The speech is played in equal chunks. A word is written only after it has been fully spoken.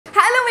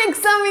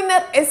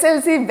Winner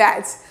SSLC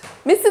batch.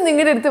 Miss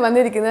നിങ്ങളുടെ അടുത്ത്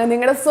വന്നിരിക്കുന്നത്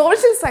നിങ്ങളുടെ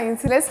സോഷ്യൽ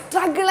സയൻസിലെ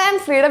സ്ട്രഗിൾ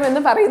ആൻഡ് ഫ്രീഡം എന്ന്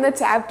പറയുന്ന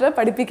ചാപ്റ്റർ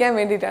പഠിപ്പിക്കാൻ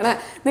വേണ്ടിയിട്ടാണ്.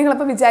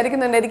 നിങ്ങളപ്പോൾ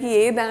വിചാരിക്കുന്നുണ്ടായിരിക്കും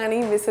ഏതാണ് ഈ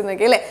മിസ്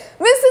എന്നൊക്കെ അല്ലേ?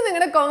 മിസ്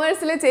നിങ്ങളുടെ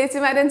കൊമേഴ്സിലെ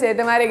ചേച്ചിമാരും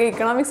ചേട്ടന്മാരെയൊക്കെ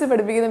ഇക്കണോമിക്സ്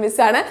പഠിപ്പിക്കുന്ന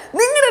മിസ്സാണ്.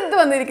 നിങ്ങളുടെ അടുത്ത്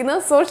വന്നിരിക്കുന്നത്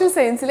സോഷ്യൽ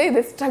സയൻസിലെ ഇത്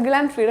സ്ട്രഗിൾ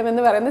ആൻഡ് ഫ്രീഡം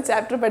എന്ന് പറയുന്ന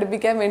ചാപ്റ്റർ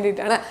പഠിപ്പിക്കാൻ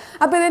വേണ്ടിയിട്ടാണ്.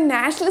 അപ്പോൾ ഇത്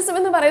നാഷണലിസം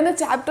എന്ന് പറയുന്ന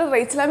ചാപ്റ്റർ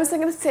റേച്ചല മിസ്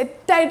അങ്ങനെ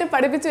സെറ്റായിട്ട്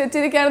പഠിപ്പിച്ച്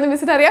വെച്ചിരിക്കുകയാണെന്ന്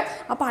മിസ്സിന് അറിയാം.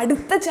 അപ്പോൾ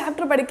അടുത്ത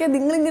ചാപ്റ്റർ പഠിക്കാൻ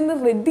നിങ്ങളിങ്ങനെ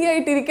റെഡി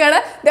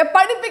ആയിട്ടിരിക്കുകയാണ്.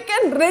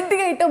 പഠിപ്പിക്കാൻ റെഡി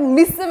ആയിട്ട്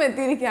മിസ്സും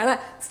എത്തിയിരിക്കുകയാണ്.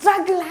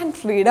 Struggle and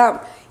freedom.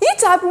 ഈ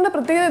ചാപ്റ്ററിന്റെ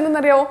പ്രത്യേകത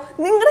എന്തെന്നറിയാമോ?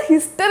 നിങ്ങളുടെ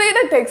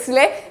ഹിസ്റ്ററിയുടെ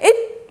ടെക്സ്റ്റിലെ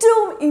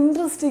ഏറ്റവും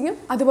ഇൻട്രസ്റ്റിങ്ങും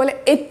അതുപോലെ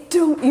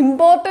ഏറ്റവും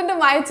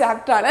ഇമ്പോർട്ടൻറ്റുമായ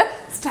ചാപ്റ്ററാണ്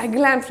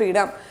സ്ട്രഗിൾ ആൻഡ്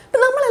ഫ്രീഡം.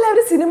 ഇപ്പം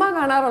നമ്മളെല്ലാവരും സിനിമ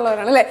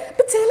കാണാറുള്ളവരാണ് അല്ലേ?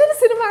 ഇപ്പം ചിലർ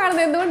സിനിമ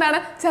കാണുന്നത് എന്തുകൊണ്ടാണ്?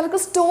 ചിലർക്ക്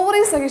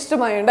സ്റ്റോറീസ് ഒക്കെ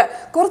ഇഷ്ടമായുണ്ട്.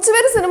 കുറച്ച്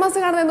പേര് സിനിമാസ്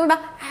കാണുന്നത്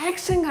എന്തുകൊണ്ടാണ്?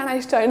 ആക്ഷൻ കാണാൻ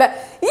ഇഷ്ടമായുണ്ട്.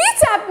 ഈ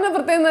ചാപ്റ്ററിന്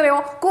പ്രത്യേകം എന്ന്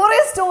പറയുമ്പോൾ കുറേ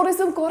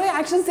സ്റ്റോറീസും കുറേ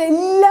ആക്ഷൻസും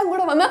എല്ലാം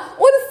കൂടെ വന്ന്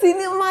ഒരു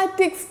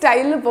സിനിമാറ്റിക്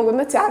സ്റ്റൈലിൽ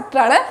പോകുന്ന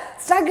ചാപ്റ്ററാണ്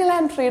സ്ട്രഗിൾ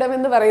ആൻഡ് ഫ്രീഡം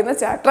എന്ന് പറയുന്ന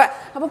ചാപ്റ്റർ.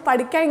 അപ്പോൾ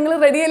പഠിക്കാൻ നിങ്ങൾ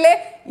റെഡിയല്ലേ?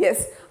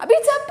 യെസ്. അപ്പോൾ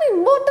ഈ ചാപ്റ്റർ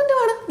ഇമ്പോർട്ടൻ്റ്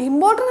ആണ്.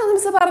 ഇമ്പോർട്ടൻ്റ് ആണെന്ന്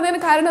മിസ്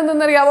പറഞ്ഞതിന് കാരണം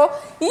എന്തെന്നറിയാമോ?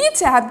 ഈ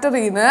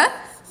ചാപ്റ്ററിൽ നിന്ന്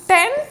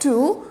 10 to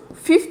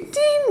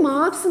 15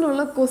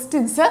 മാർക്സിനുള്ള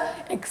ക്വസ്റ്റ്യൻസ്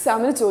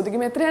എക്സാമിന്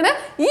ചോദിക്കും. എത്രയാണ്?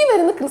 ഈ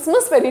വരുന്ന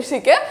ക്രിസ്മസ്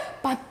പരീക്ഷയ്ക്ക്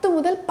 10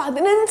 മുതൽ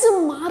 15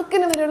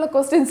 മാർക്കിന് വരെയുള്ള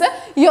ക്വസ്റ്റ്യൻസ്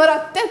ഈ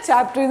ഒരൊറ്റ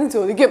ചാപ്റ്ററിൽ നിന്ന്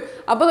ചോദിക്കും.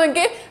 അപ്പോൾ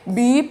നോക്കിയേ, B+,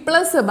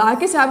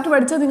 ബാക്കി ചാപ്റ്റർ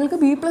പഠിച്ചാൽ നിങ്ങൾക്ക്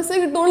B+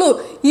 കിട്ടുള്ളൂ.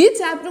 ഈ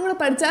ചാപ്റ്ററും കൂടെ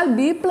പഠിച്ചാൽ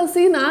B+ൽ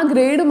നിന്ന് ആ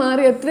ഗ്രേഡ്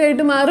മാറി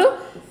എത്രയായിട്ട് മാറും?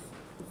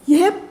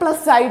 A+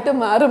 ആയിട്ട്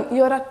മാറും ഈ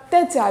ഒരൊറ്റ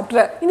ചാപ്റ്റർ.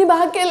 ഇനി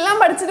ബാക്കി എല്ലാം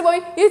പഠിച്ചിട്ട് പോയി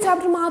ഈ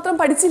ചാപ്റ്റർ മാത്രം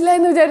പഠിച്ചില്ല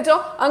എന്ന് വിചാരിച്ചോ?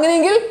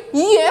 അങ്ങനെയെങ്കിൽ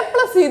ഈ A+ൽ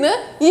നിന്ന്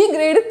ഈ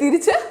ഗ്രേഡ്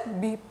തിരിച്ച്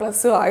B+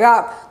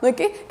 ആകാം.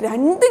 നോക്കി,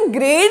 2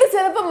 ഗ്രേഡ്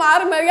ചിലപ്പോൾ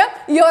മാറി മറിയാം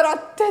ഈ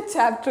ഒരൊറ്റ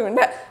ചാപ്റ്റർ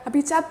ഉണ്ട്. അപ്പോൾ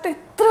ഈ ചാപ്റ്റർ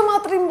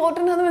എത്രമാത്രം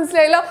ഇമ്പോർട്ടൻ്റ് ആണെന്ന്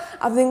മനസ്സിലായല്ലോ.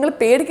 അത് നിങ്ങൾ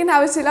പേടിക്കേണ്ട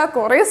ആവശ്യമില്ല.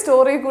 കുറേ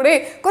സ്റ്റോറി കൂടെ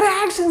കുറേ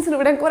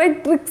ആക്ഷൻസിലൂടെ കുറേ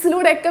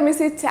ട്രിക്സിലൂടെ ഒക്കെ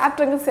മിസ് ഈ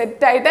ചാപ്റ്റർ അങ്ങ്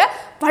സെറ്റായിട്ട്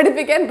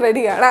പഠിപ്പിക്കാൻ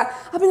റെഡിയാണ്.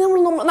 അപ്പോൾ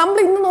നമ്മൾ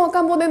ഇന്ന്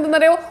നോക്കാൻ പോകുന്നത്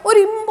എന്തെന്നറിയോ? ഒരു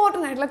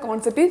ഇമ്പോർട്ടൻ്റ് ആയിട്ടുള്ള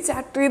കോൺസെപ്റ്റ്. ഈ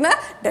ചാപ്റ്ററിൽ നിന്ന്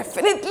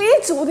ഡെഫിനറ്റ്ലി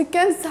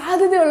ചോദിക്കാൻ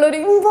സാധ്യതയുള്ള ഒരു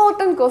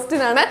ഇമ്പോർട്ടൻറ്റ്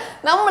ക്വസ്റ്റ്യൻ ആണ്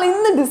നമ്മൾ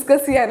ഇന്ന്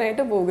ഡിസ്കസ്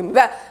ചെയ്യാനായിട്ട്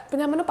പോകുന്നത്. അപ്പോൾ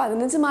ഞാൻ പറഞ്ഞ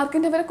 15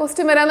 മാർക്കിൻ്റെ വരെ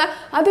ക്വസ്റ്റ്യൻ വരാമെന്ന്.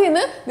 അതിൽ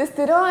നിന്ന്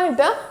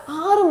സ്ഥിരമായിട്ട്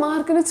 6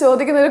 മാർക്കിന്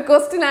ചോദിക്കുന്ന ഒരു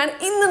ക്വസ്റ്റ്യൻ ആണ്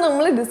ഇന്ന്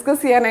നമ്മൾ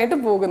ഡിസ്കസ് ചെയ്യാനായിട്ട്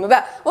പോകുന്നത്.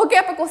 ഓക്കെ,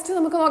 അപ്പോൾ ക്വസ്റ്റ്യൻ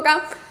നമുക്ക് നോക്കാം.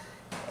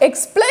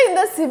 Explain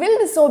the civil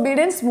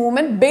disobedience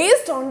movement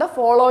based on the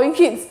following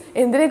hints.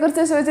 എന്തിനെ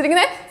കുറിച്ചാണ്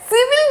ചോദിച്ചിരിക്കുന്നത്?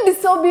 സിവിൽ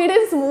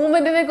ഡിസോബീഡിയൻസ്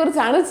മൂവ്മെന്റിനെ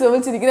കുറിച്ചാണ്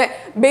ചോദിച്ചിരിക്കുന്നത്.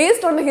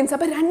 Based on the hints.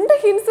 അപ്പോൾ 2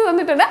 ഹിൻസ്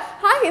തന്നിട്ടുണ്ട്.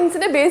 ആ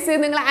ഹിൻസിനെ ബേസ്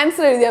ചെയ്ത് നിങ്ങൾ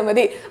ആൻസർ എഴുതിയാൽ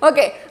മതി.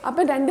 ഓക്കെ,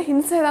 അപ്പോൾ 2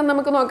 ഹിൻസ് ഏതാണെന്ന്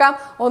നമുക്ക് നോക്കാം.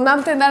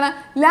 ഒന്നാമത്തെ എന്താണ്?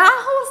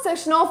 Lahore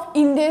session of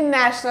Indian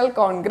national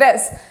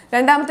Congress.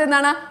 രണ്ടാമത്തെ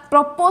എന്താണ്?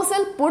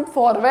 Proposal put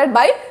forward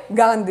by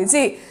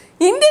Gandhiji.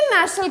 Indian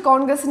national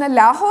കോൺഗ്രസിന്റെ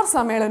ലാഹോർ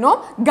സമ്മേളനവും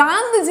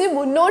ഗാന്ധിജി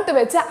മുന്നോട്ട്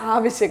വെച്ച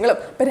ആവശ്യങ്ങളും.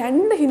 അപ്പോൾ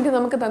 2 ഹിന്റ്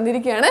നമുക്ക്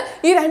തന്നിരിക്കുകയാണ്.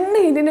 ഈ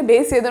 2 ഹിന്റിനെ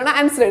ബേസ് ചെയ്താണ്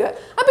ആൻസർ എഴുതുക.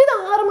 അപ്പോൾ ഇത്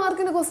 6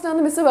 മാർക്കിന്റെ ക്വസ്റ്റ്യൻ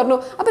ആണെന്ന് മിസ് പറഞ്ഞു.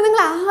 അപ്പോൾ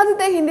നിങ്ങൾ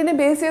ആദ്യത്തെ ഹിന്റിനെ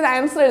ബേസ് ചെയ്ത്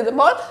ആൻസർ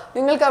എഴുതുമ്പോൾ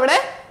നിങ്ങൾക്ക് അവിടെ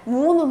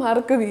 3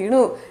 മാർക്ക്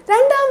വീണു.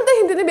 രണ്ടാമത്തെ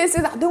ഹിന്റിനെ ബേസ്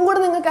ചെയ്ത് അതും കൂടെ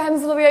നിങ്ങൾക്ക്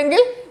ആൻസർ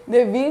അറിയാമെങ്കിൽ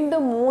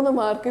വീണ്ടും 3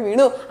 മാർക്ക്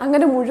വീണു.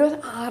 അങ്ങനെ മുഴുവൻ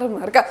 6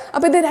 മാർക്ക്.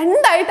 അപ്പോൾ ഇത്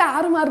 2 ആയിട്ട്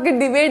 6 മാർക്ക്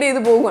ഡിവൈഡ്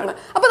ചെയ്ത് പോവുകയാണ്.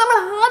 അപ്പോൾ നമ്മൾ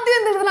ആദ്യം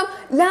എന്ത് എഴുതണം?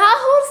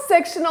 Lahore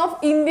section of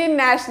Indian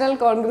national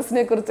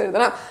കോൺഗ്രസിനെ കുറിച്ച്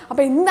എഴുതണം.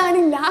 അപ്പോൾ എന്താണ്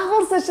ഈ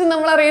ലാഹോർ സെഷൻ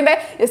നമ്മൾ അറിയേണ്ടത്?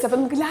 യെസ്, അപ്പോൾ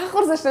നമുക്ക്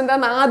ലാഹോർ സെഷൻ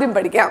എന്താണെന്ന് ആദ്യം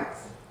പഠിക്കാം.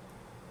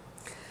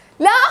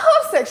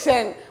 ലാഹോർ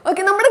സെക്ഷൻ,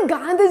 ഓക്കെ, നമ്മുടെ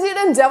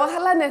ഗാന്ധിജിയുടെയും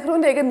ജവഹർലാൽ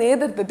നെഹ്റുവിൻ്റെയൊക്കെ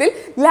നേതൃത്വത്തിൽ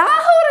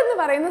ലാഹോർ എന്ന്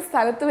പറയുന്ന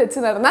സ്ഥലത്ത് വെച്ച്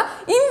നടന്ന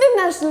ഇന്ത്യൻ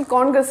നാഷണൽ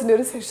കോൺഗ്രസിന്റെ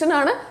ഒരു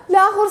സെഷനാണ്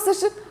ലാഹോർ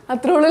സെഷൻ.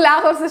 അത്രേ ഉള്ളൂ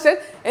ലാഹോർ സെഷൻ.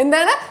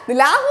 എന്താണ്?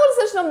 Lahore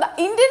session of the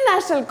Indian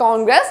national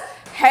Congress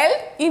held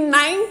in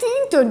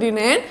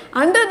 1929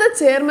 under the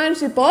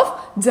chairmanship of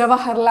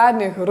Jawaharlal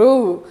Nehru.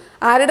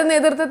 ആരുടെ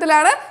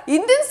നേതൃത്വത്തിലാണ്?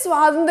 ഇന്ത്യൻ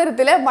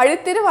സ്വാതന്ത്ര്യത്തിലെ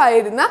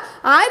വഴിത്തിരിവായിരുന്ന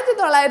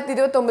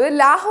 1929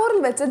 ലാഹോറിൽ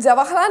വെച്ച്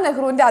ജവഹർലാൽ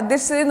നെഹ്റുവിന്റെ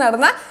അധ്യക്ഷതയിൽ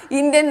നടന്ന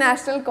ഇന്ത്യൻ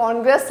നാഷണൽ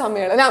കോൺഗ്രസ്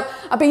സമ്മേളനം.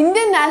 അപ്പോൾ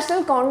ഇന്ത്യൻ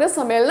നാഷണൽ കോൺഗ്രസ്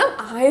സമ്മേളനം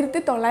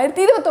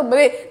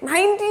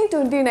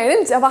 1929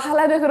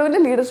 ജവഹർലാൽ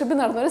നെഹ്റുവിന്റെ ലീഡർഷിപ്പിൽ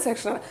നടന്ന ഒരു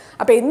സെക്ഷനാണ്.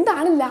 അപ്പോൾ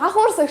എന്താണ്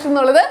ലാഹോർ സെക്ഷൻ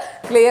എന്നുള്ളത്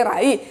ക്ലിയർ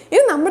ആയി.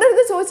 ഇത് നമ്മുടെ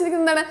അടുത്ത്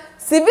ചോദിച്ചിരിക്കുന്നത് എന്താണ്?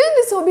 സിവിൽ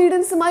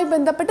ഡിസോബീഡിയൻസുമായി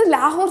ബന്ധപ്പെട്ട്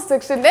ലാഹോർ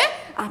സെക്ഷന്റെ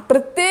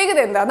പ്രത്യേകത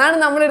എന്താണെന്നാണ്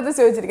നമ്മുടെ അടുത്ത്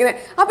ചോദിച്ചിരിക്കുന്നത്.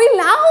 അപ്പോൾ ഈ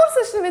ലാഹോർ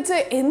സെക്ഷൻ വെച്ച്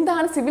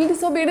എന്താണ് സിവിൽ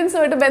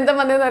ഡിസോബീഡിയൻസുമായിട്ട് ബന്ധം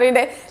വന്നതെന്ന്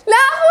അറിയണ്ടേ?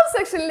 ലാഹോർ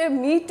സെക്ഷനിലെ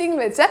മീറ്റിംഗ്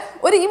വെച്ച്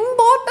ഒരു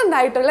ഇമ്പോർട്ടൻ്റ്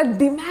ആയിട്ടുള്ള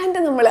ഡിമാൻഡ്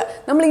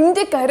നമ്മൾ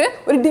ഇന്ത്യക്കാർ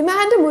ഒരു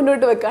ഡിമാൻഡ്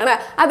മുന്നോട്ട് വെക്കുകയാണ്.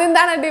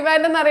 അതെന്താണ്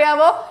ഡിമാൻഡ് എന്ന്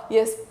അറിയാമോ?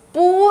 യെസ്,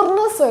 പൂർണ്ണ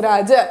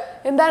സ്വരാജ്.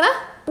 എന്താണ്?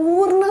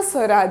 പൂർണ്ണ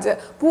സ്വരാജ്.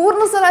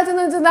 പൂർണ്ണ സ്വരാജ്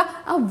എന്ന് വെച്ചാൽ എന്താ?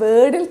 ആ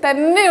വേർഡിൽ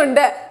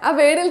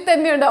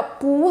തന്നെയുണ്ട്.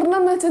 പൂർണ്ണം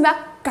എന്ന് വെച്ചാൽ എന്താ?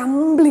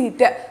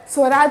 കംപ്ലീറ്റ്.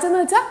 സ്വരാജ് എന്ന്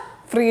വെച്ചാൽ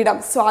ഫ്രീഡം,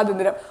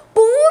 സ്വാതന്ത്ര്യം.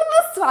 പൂർണ്ണ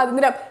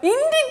സ്വാതന്ത്ര്യം,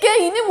 ഇന്ത്യക്ക്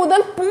ഇനി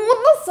മുതൽ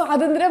പൂർണ്ണ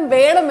സ്വാതന്ത്ര്യം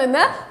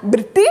വേണമെന്ന്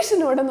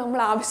ബ്രിട്ടീഷിനോട് നമ്മൾ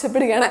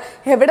ആവശ്യപ്പെടുകയാണ്.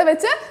 എവിടെ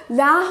വെച്ച്?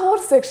 ലാഹോർ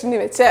സെക്ഷനിൽ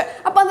വെച്ച്.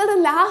 അപ്പൊ അന്നത്തെ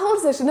ലാഹോർ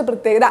സെക്ഷന്റെ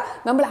പ്രത്യേകത,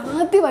 നമ്മൾ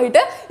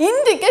ആദ്യമായിട്ട്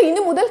ഇന്ത്യക്ക്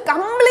ഇനി മുതൽ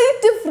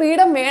കംപ്ലീറ്റ്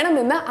ഫ്രീഡം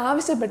വേണമെന്ന്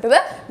ആവശ്യപ്പെട്ടത്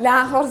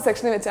ലാഹോർ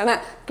സെക്ഷനിൽ വെച്ചാണ്.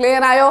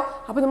 ക്ലിയർ ആയോ?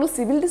 അപ്പൊ നമ്മൾ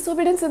സിവിൽ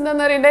ഡിസോബീഡിയൻസ്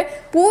എന്താണെന്ന് അറിയണ്ടേ?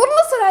 പൂർണ്ണ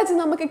സ്വരാജ്യം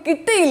നമുക്ക്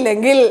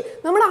കിട്ടിയില്ലെങ്കിൽ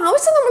നമ്മുടെ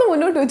ആവശ്യം നമ്മൾ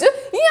മുന്നോട്ട് വെച്ച്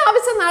ഈ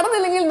ആവശ്യം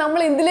നടന്നില്ലെങ്കിൽ നമ്മൾ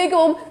എന്തിലേക്ക്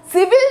പോകും?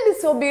 സിവിൽ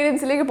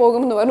ഡിസോബീഡിയൻസിലേക്ക്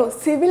പോകുമെന്ന് പറഞ്ഞു.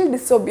 സിവിൽ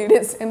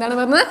ഡിസോബീഡിയൻസ് എന്താണ്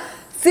പറഞ്ഞത്?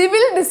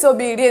 സിവിൽ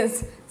ഡിസോബീഡിയൻസ്,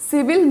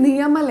 സിവിൽ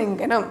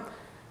നിയമലംഘനം.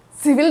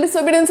 സിവിൽ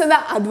ഡിസോബീഡിയൻസ് എന്താ?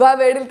 അഥവാ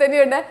വേർഡിൽ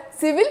തന്നെയുണ്ട്.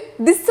 സിവിൽ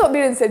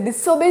ഡിസോബീഡിയൻസ്,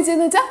 ഡിസോബേ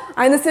ചെയ്യുന്ന വെച്ചാൽ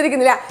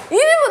അനുസരിക്കുന്നില്ല.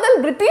 ഇനി മുതൽ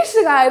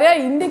ബ്രിട്ടീഷുകാര്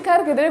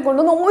ഇന്ത്യക്കാർക്കെതിരെ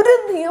കൊണ്ടുവന്ന ഒരു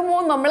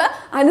നിയമവും നമ്മൾ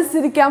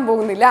അനുസരിക്കാൻ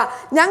പോകുന്നില്ല.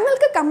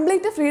 ഞങ്ങൾക്ക്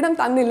കംപ്ലീറ്റ് ഫ്രീഡം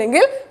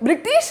തന്നില്ലെങ്കിൽ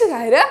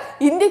ബ്രിട്ടീഷുകാര്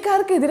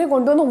ഇന്ത്യക്കാർക്കെതിരെ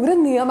കൊണ്ടുവന്ന ഒരു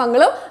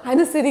നിയമങ്ങളും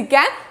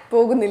അനുസരിക്കാൻ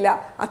പോകുന്നില്ല.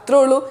 അത്രേ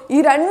ഉള്ളൂ. ഈ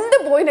 2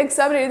 പോയിന്റ്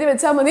എക്സാമിന് എഴുതി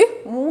വെച്ചാൽ മതി,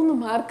 3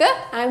 മാർക്ക്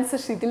ആൻസർ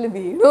ഷീറ്റിൽ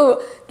വീണു.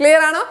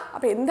 ക്ലിയർ ആണോ?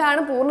 അപ്പൊ എന്താണ്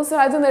പൂർണ്ണ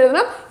സ്വരാജ്യം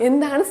എഴുതണം,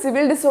 എന്താണ്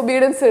സിവിൽ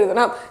ഡിസോബീഡിയൻസ്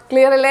എഴുതണം.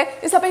 ക്ലിയർ അല്ലേ?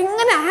 അപ്പൊ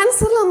എങ്ങനെ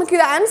ആൻസറിൽ നമുക്ക്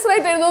ഇത് ആൻസർ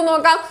ആയിട്ട് എഴുതുമെന്ന്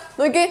നോക്കാം.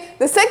 നോക്കി,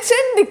 the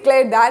section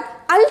declared that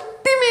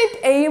ultimate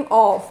aim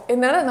of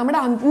എന്നാണ് നമ്മുടെ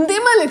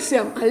അന്തിമ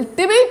ലക്ഷ്യം.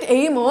 ultimate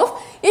aim of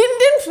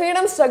Indian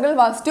freedom struggle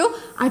was to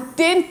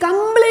attain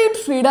complete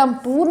freedom,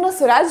 പൂർണ്ണ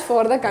സ്വരാജ്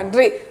for the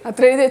country.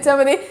 അത്ര എഴുതി വെച്ചാൽ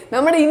മതി.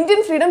 നമ്മുടെ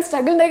ഇന്ത്യൻ ഫ്രീഡം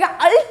സ്ട്രഗിളിന്റെ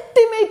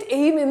അൾട്ടിമേറ്റ്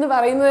എയിം എന്ന്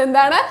പറയുന്നത്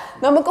എന്താണ്?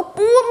 നമുക്ക്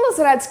പൂർണ്ണ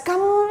സ്വരാജ്,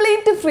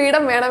 കംപ്ലീറ്റ്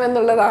ഫ്രീഡം വേണം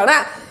എന്നുള്ളതാണ്.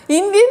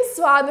 ഇന്ത്യൻ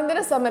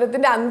സ്വാതന്ത്ര്യ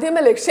സമരത്തിന്റെ അന്തിമ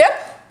ലക്ഷ്യം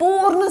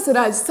പൂർണ്ണ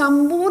സ്വരാജ്,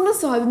 സമ്പൂർണ്ണ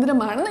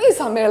സ്വാതന്ത്ര്യമാണെന്ന് ഈ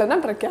സമ്മേളനം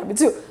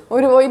പ്രഖ്യാപിച്ചു.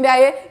 ഒരു പോയിന്റ്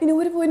ആയേ. ഇനി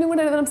ഒരു പോയിന്റും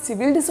കൂടെ എഴുതണം,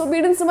 സിവിൽ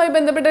ഡിസോബീഡിയൻസുമായി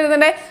ബന്ധപ്പെട്ട്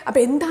എഴുതണ്ടേ. അപ്പൊ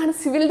എന്താണ്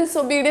സിവിൽ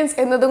ഡിസോബീഡിയൻസ്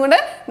എന്നതും കൊണ്ട്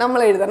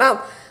നമ്മൾ എഴുതണം.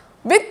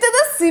 With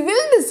the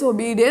civil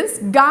disobedience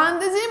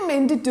Gandhiji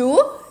meant to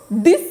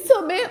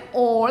disobey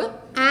all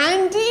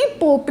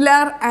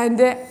anti-popular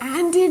and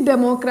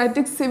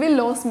anti-democratic civil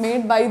laws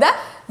made by the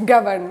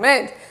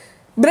government.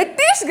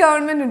 British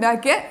government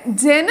ഉണ്ടാക്കിയ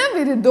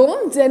ജനവിരുദ്ധവും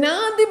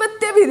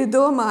ജനാധിപത്യ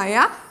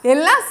വിരുദ്ധവുമായ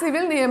എല്ലാ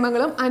സിവിൽ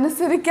നിയമങ്ങളും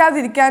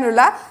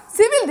അനുസരിക്കാതിരിക്കാനുള്ള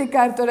സിവിൽ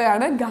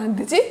ധിക്കാരത്തോടെയാണ്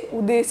ഗാന്ധിജി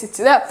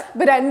ഉദ്ദേശിച്ചത്.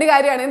 അപ്പൊ 2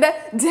 കാര്യമാണ്. എന്താ?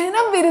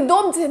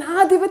 ജനവിരുദ്ധവും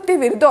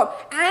ജനാധിപത്യ വിരുദ്ധവും,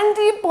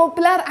 anti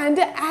popular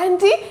and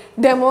anti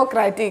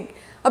democratic.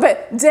 അപ്പൊ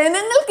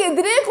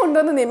ജനങ്ങൾക്കെതിരെ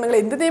കൊണ്ടുവന്ന നിയമങ്ങൾ,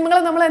 എന്ത്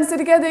നിയമങ്ങളാണ് നമ്മൾ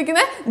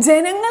അനുസരിക്കാതിരിക്കുന്നത്?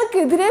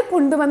 ജനങ്ങൾക്കെതിരെ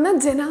കൊണ്ടുവന്ന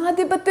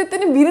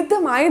ജനാധിപത്യത്തിന്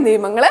വിരുദ്ധമായ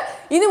നിയമങ്ങൾ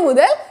ഇനി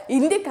മുതൽ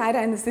ഇന്ത്യക്കാർ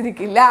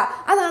അനുസരിക്കില്ല.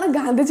 അതാണ്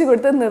ഗാന്ധിജി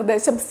കൊടുത്ത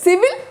നിർദ്ദേശം.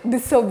 സിവിൽ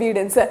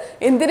ഡിസോബീഡിയൻസ്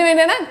എന്തിനു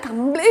വേണ്ടിയാണ്?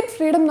 കംപ്ലീറ്റ്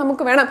ഫ്രീഡം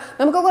നമുക്ക് വേണം.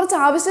 നമുക്ക് കുറച്ച്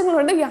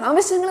ആവശ്യങ്ങളുണ്ട്, ഈ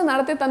ആവശ്യങ്ങൾ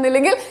നടത്തി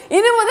തന്നില്ലെങ്കിൽ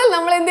ഇനി മുതൽ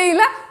നമ്മൾ എന്ത്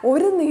ചെയ്യില്ല?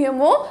 ഒരു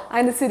നിയമവും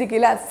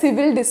അനുസരിക്കില്ല.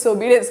 Civil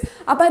disobedience.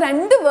 അപ്പൊ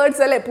 2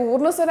 വേർഡ്സ് അല്ലേ,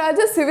 പൂർണ്ണ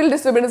സ്വരാജ്, സിവിൽ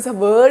ഡിസോബീഡിയൻസ്.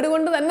 വേർഡ്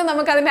കൊണ്ട് തന്നെ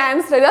നമുക്ക് അതിന്റെ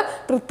ആൻസർ എഴുതാം.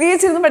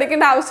 പ്രത്യേകിച്ച് ഒന്നും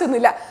പഠിക്കേണ്ട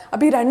ആവശ്യമൊന്നുമില്ല.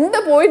 അപ്പൊ ഈ 2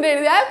 പോയിന്റ്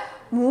എഴുതിയാൽ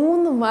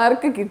 3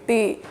 മാർക്ക് കിട്ടി.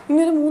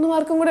 ഇങ്ങനെ 3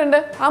 മാർക്കും കൂടെ ഉണ്ട്.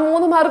 ആ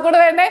 3 മാർക്ക് കൂടെ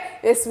വേണ്ടേ?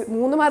 യെസ്,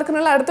 3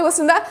 മാർക്കിനുള്ള അടുത്ത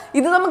ക്വസ്റ്റ്യൻ എന്താ?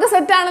 ഇത് നമുക്ക്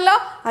സെറ്റ് ആണല്ലോ.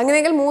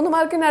 അങ്ങനെയെങ്കിൽ 3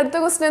 മാർക്കിന്റെ അടുത്ത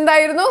ക്വസ്റ്റ്യൻ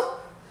എന്തായിരുന്നു?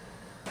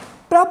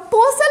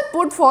 Proposal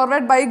put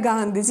forward by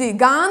Gandhiji.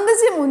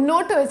 Gandhiji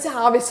മുന്നോട്ട് വെച്ച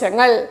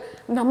ആവശ്യങ്ങൾ.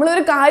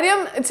 നമ്മളൊരു കാര്യം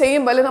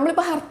ചെയ്യുമ്പോൾ, അല്ലെ,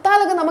 നമ്മളിപ്പോൾ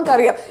ഹർത്താലൊക്കെ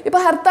നമുക്കറിയാം. ഇപ്പൊ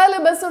ഹർത്താൽ,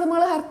 ബസ്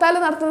ഉടമകൾ ഹർത്താൽ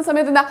നടത്തുന്ന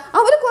സമയത്ത് എന്താ?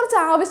 അവർ കുറച്ച്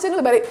ആവശ്യങ്ങൾ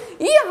പറയും.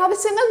 ഈ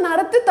ആവശ്യങ്ങൾ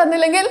നടത്തി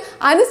തന്നില്ലെങ്കിൽ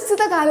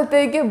അനിശ്ചിത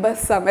കാലത്തേക്ക്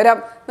ബസ് സമരം.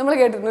 നമ്മൾ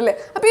കേട്ടിട്ടുണ്ടല്ലേ?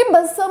 അപ്പൊ ഈ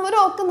ബസ്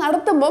സമരം ഒക്കെ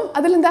നടത്തുമ്പോൾ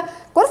അതിലെന്താ?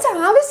 കുറച്ച്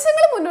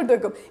ആവശ്യങ്ങൾ മുന്നോട്ട്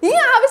വെക്കും. ഈ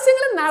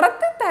ആവശ്യങ്ങൾ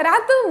നടത്തി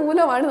തരാത്തത്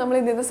മൂലമാണ് നമ്മൾ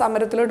ഇന്നത്തെ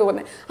സമരത്തിലോട്ട്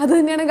പോകുന്നത്. അത്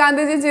തന്നെയാണ്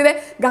ഗാന്ധിജി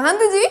ചെയ്തത്.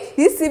 ഗാന്ധിജി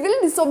ഈ സിവിൽ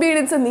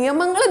ഡിസോബീഡിയൻസ്,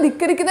 നിയമങ്ങൾ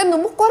ധിക്കരിക്കുന്നതിന്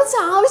മുമ്പ് കുറച്ച്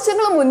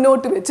ആവശ്യങ്ങൾ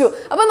മുന്നോട്ട് വെച്ചു.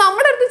 അപ്പൊ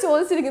നമ്മുടെ അടുത്ത്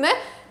ചോദിച്ചിരിക്കുന്നത്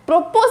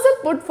proposal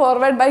put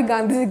forward by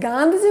Gandhiji.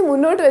 Gandhiji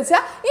മുന്നോട്ട് വെച്ച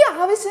ഈ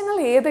ആവശ്യങ്ങൾ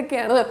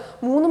ഏതൊക്കെയാണ്?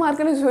 3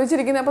 മാർക്കിന്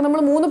ചോദിച്ചിരിക്കുന്നത്. അപ്പോൾ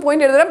നമ്മൾ 3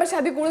 പോയിന്റ് എഴുതണം. പക്ഷെ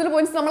അതിൽ കൂടുതൽ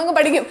പോയിന്റ്സ് നമ്മളങ്ങ്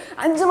പഠിക്കും.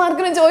 5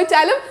 മാർക്കിന്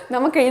ചോദിച്ചാലും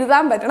നമുക്ക്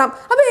എഴുതാൻ പറ്റണം.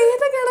 അപ്പോൾ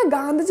ഏതൊക്കെയാണ്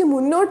ഗാന്ധിജി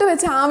മുന്നോട്ട്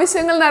വെച്ച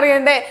ആവശ്യങ്ങൾ എന്ന്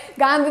അറിയണ്ടേ?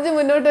 ഗാന്ധിജി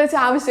മുന്നോട്ട് വെച്ച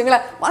ആവശ്യങ്ങൾ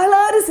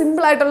വളരെ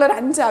സിമ്പിൾ ആയിട്ടുള്ള ഒരു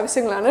 5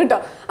 ആവശ്യങ്ങളാണ് കേട്ടോ.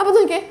 അപ്പോൾ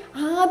നോക്കിയേ,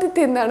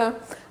 ആദ്യത്തെ എന്താണ്?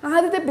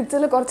 ആദ്യത്തെ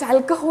പിക്ചറിൽ കുറച്ച്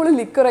ആൽക്കഹോൾ,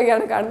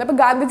 ലിക്വറൊക്കെയാണ് കാണുന്നത്. അപ്പോൾ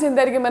ഗാന്ധിജി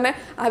എന്തായിരിക്കും പറഞ്ഞാൽ?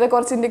 അത്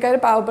കുറച്ച് ഇന്ത്യക്കാർ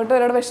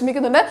പാവപ്പെട്ടവരോട്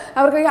വിഷമിക്കുന്നുണ്ട്,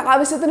 അവർക്ക്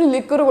ആവശ്യത്തിന്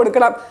ലിക്വർ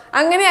കൊടുക്കണം.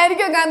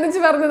 അങ്ങനെയായിരിക്കും ഗാന്ധിജി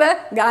പറഞ്ഞത്?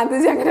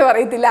 ഗാന്ധിജി അങ്ങനെ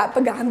പറയത്തില്ല.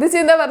 അപ്പൊ ഗാന്ധിജി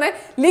എന്താ പറഞ്ഞത്?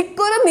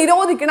 ലിക്വർ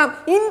നിരോധിക്കണം,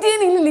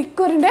 ഇന്ത്യയിൽ ഇനി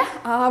ലിക്വറിന്റെ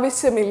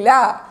ആവശ്യമില്ല.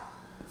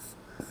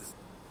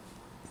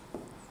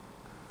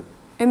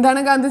 എന്താണ്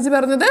ഗാന്ധിജി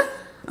പറഞ്ഞത്?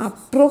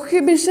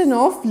 Prohibition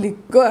of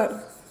liquor.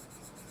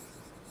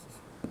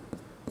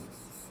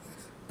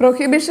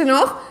 Prohibition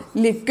of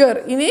liquor.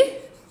 ഇനി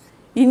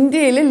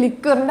ഇന്ത്യയിൽ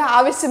ലിക്വറിന്റെ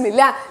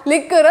ആവശ്യമില്ല,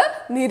 ലിക്വർ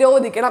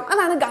നിരോധിക്കണം.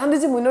 അതാണ്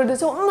ഗാന്ധിജി മുന്നോട്ട്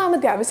വെച്ച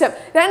 1ാമത്തെ ആവശ്യം.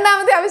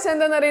 2ാമത്തെ ആവശ്യം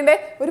എന്താണെന്ന് അറിയണ്ടേ?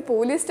 ഒരു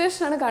പോലീസ്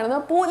സ്റ്റേഷനാണ്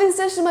കാണുന്നത്. പോലീസ്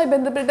സ്റ്റേഷനുമായി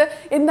ബന്ധപ്പെട്ട്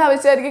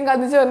എന്താവശ്യമായിരിക്കും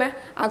ഗാന്ധിജി പറഞ്ഞത്?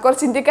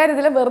 കുറച്ച് ഇന്ത്യക്കാർ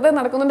ഇതിൽ വെറുതെ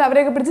നടക്കുന്നുണ്ട്,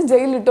 അവരെയൊക്കെ പിടിച്ച്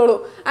ജയിലിൽ ഇട്ടോളൂ.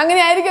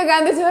 അങ്ങനെയായിരിക്കും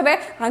ഗാന്ധിജി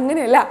പറഞ്ഞത്?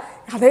 അങ്ങനെയല്ല.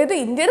 അതായത്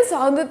ഇന്ത്യയുടെ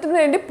സ്വാതന്ത്ര്യത്തിന്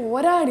വേണ്ടി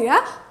പോരാടിയ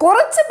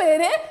കുറച്ച്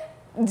പേരെ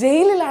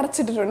ജയിലിൽ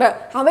അടച്ചിട്ടിട്ടുണ്ട്.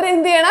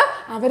 അവരെന്ത് ചെയ്യണം?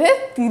 അവരെ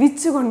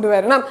തിരിച്ചു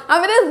കൊണ്ടുവരണം,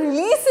 അവരെ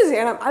റിലീസ്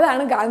ചെയ്യണം.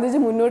 അതാണ് ഗാന്ധിജി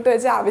മുന്നോട്ട്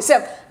വെച്ച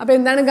ആവശ്യം. അപ്പൊ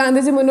എന്താണ്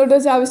ഗാന്ധിജി മുന്നോട്ട്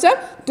വെച്ച ആവശ്യം?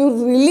 To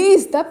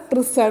release the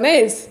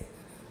prisoners.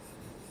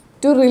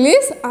 To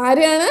release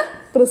ആരെയാണ്?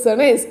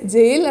 പ്രിസണേഴ്സ്.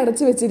 ജയിലിൽ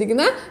അടച്ചു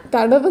വെച്ചിരിക്കുന്ന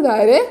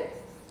തടവുകാരെ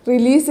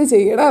റിലീസ്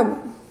ചെയ്യണം.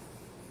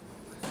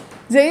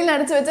 ജയിലിൽ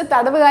അടച്ചു വെച്ച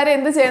തടവുകാരെ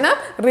എന്ത് ചെയ്യണം?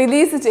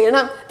 റിലീസ്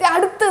ചെയ്യണം.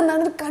 അടുത്ത്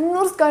എന്താണ്?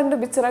 കണ്ണൂർ സ്ക്വാഡിന്റെ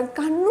പിക്ചറാണ്.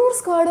 കണ്ണൂർ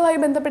സ്ക്വാഡുമായി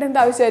ബന്ധപ്പെട്ട് എന്താ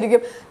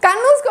ആവശ്യമായിരിക്കും?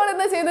 കണ്ണൂർ സ്ക്വാഡ്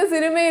എന്താ ചെയ്യുന്ന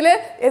സിനിമയിൽ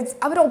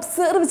അവർ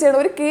ഒബ്സർവ് ചെയ്യണം.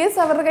 ഒരു കേസ്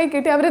അവരുടെ കൈ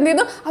കിട്ടി അവരെന്ത്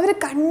ചെയ്യുന്നു? അവർ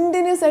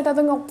കണ്ടിന്യൂസ് ആയിട്ട്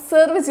അതങ്ങ്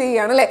ഒബ്സർവ്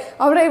ചെയ്യുകയാണ് അല്ലേ?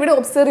 അവിടെ ഇവിടെ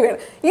ഒബ്സർവ്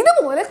ചെയ്യണം.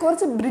 ഇതുപോലെ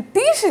കുറച്ച്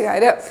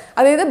ബ്രിട്ടീഷുകാർ,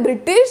 അതായത്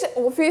ബ്രിട്ടീഷ്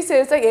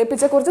ഓഫീസേഴ്സ്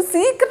ഏൽപ്പിച്ച കുറച്ച്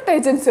സീക്രട്ട്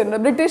ഏജൻസി ഉണ്ട്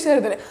ബ്രിട്ടീഷുകാർ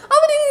തന്നെ.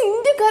 അവരിങ്ങനെ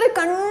ഇന്ത്യക്കാരെ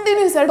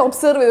കണ്ടിന്യൂസ് ആയിട്ട്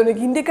ഒബ്സർവ്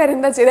ചെയ്തോണ്ടിരിക്കും.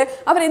 ഇന്ത്യക്കാരെന്താ ചെയ്തത്?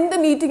 അവരെന്ത്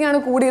മീറ്റിംഗ് ആണ്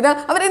കൂടിയത്?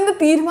 അവരെന്ത്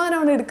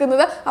തീരുമാനമാണ് എടുക്കുന്നത്?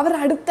 അവർ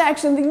അടുത്ത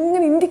ആക്ഷൻ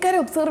ഇങ്ങനെ ഇന്ത്യക്കാരെ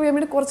ഒബ്സർവ് ചെയ്യാൻ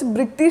വേണ്ടി കുറച്ച്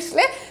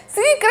ബ്രിട്ടീഷിലെ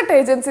സീക്രട്ട്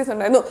ഏജൻസീസ്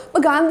ഉണ്ടായിരുന്നു. അപ്പൊ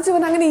ഗാന്ധിജി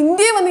പറഞ്ഞു അങ്ങനെ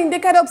ഇന്ത്യയിൽ വന്ന്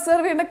ഇന്ത്യക്കാരെ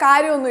ഒബ്സർവ് ചെയ്യേണ്ട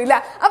കാര്യമൊന്നുമില്ല.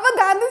 അപ്പൊ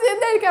ഗാന്ധിജി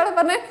എന്തായിരിക്കും അവിടെ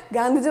പറഞ്ഞത്?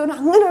 ഗാന്ധിജി പറഞ്ഞു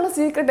അങ്ങനെയുള്ള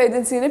സീക്രട്ട്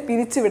ഏജൻസിനെ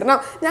പിരിച്ചുവിടണം,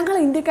 ഞങ്ങൾ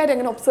ഇന്ത്യക്കാരെ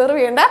അങ്ങനെ ഒബ്സർവ്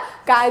ചെയ്യേണ്ട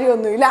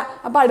കാര്യമൊന്നുമില്ല.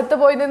 അപ്പൊ അടുത്ത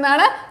പോയിന്റ്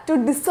എന്താണ്? To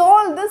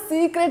dissolve the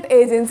secret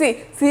agency.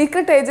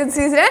 Secret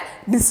ഏജൻസീസിനെ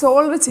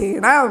dissolve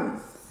ചെയ്യണം,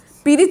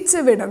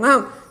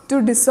 പിരിച്ചുവിടണം. To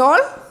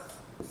dissolve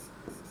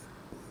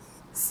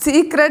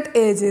secret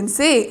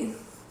agency.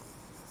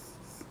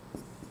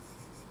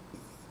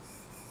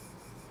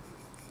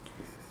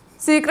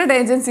 Secret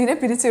ഏജൻസിനെ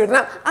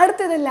പിരിച്ചുവിടണം.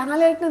 അടുത്തത്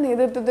ലാലേട്ടൻ്റെ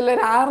നേതൃത്വത്തിലുള്ള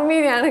ഒരു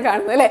ആർമീനെയാണ്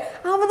കാണുന്നത് അല്ലേ?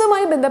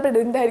 അതുമായി ബന്ധപ്പെട്ട്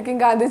എന്തായിരിക്കും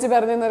ഗാന്ധിജി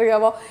പറഞ്ഞതെന്ന്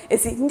അറിയാമോ?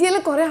 ഇന്ത്യയിൽ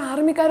കുറേ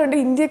ആർമിക്കാരുണ്ട്,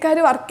 ഇന്ത്യക്കാർ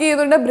വർക്ക്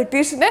ചെയ്യുന്നുണ്ട്,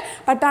 ബ്രിട്ടീഷിൻ്റെ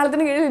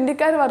പട്ടാളത്തിന് കീഴിൽ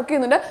ഇന്ത്യക്കാർ വർക്ക്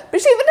ചെയ്യുന്നുണ്ട്.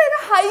 പക്ഷെ ഇവരുടെ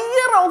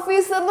ഹയർ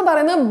ഓഫീസർ എന്ന്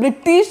പറയുന്നത്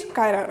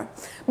ബ്രിട്ടീഷുകാരാണ്.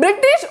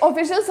 ബ്രിട്ടീഷ്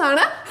ഓഫീഷ്യൽസ്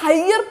ആണ്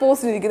ഹയർ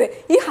പോസ്റ്റിൽ ഇരിക്കുന്നത്.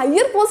 ഈ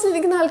ഹയർ പോസ്റ്റിൽ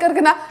ഇരിക്കുന്ന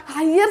ആൾക്കാർക്ക് എന്താ?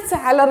 ഹയർ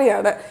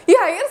സാലറിയാണ്. ഈ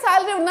ഹയർ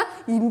സാലറി വന്നാൽ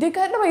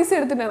ഇന്ത്യക്കാരുടെ പൈസ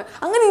എടുത്തിട്ടാണ്.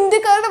 അങ്ങനെ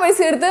ഇന്ത്യക്കാരുടെ പൈസ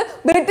എടുത്ത്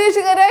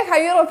ബ്രിട്ടീഷുകാരെ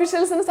ഹയർ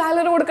ഓഫീഷ്യൽസിന്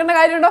സാലറി കൊടുക്കേണ്ട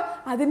കാര്യമുണ്ടോ?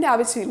 അതിൻ്റെ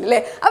ആവശ്യമില്ലല്ലേ?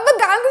 അപ്പൊ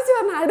ഗാന്ധിജി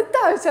പറഞ്ഞ അടുത്ത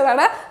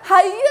ആവശ്യമാണ്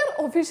ഹയർ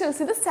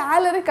ഓഫീഷ്യൽസിന്റെ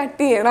സാലറി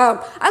കട്ട് ചെയ്യണം.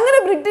 അങ്ങനെ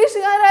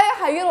ബ്രിട്ടീഷുകാരായ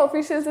ഹയർ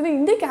ഓഫീഷ്യൽസിന്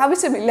ഇന്ത്യക്ക്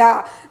ആവശ്യമില്ല.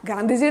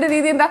 ഗാന്ധിജിയുടെ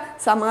രീതി എന്താ?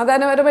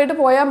 സമാധാനപരമായിട്ട്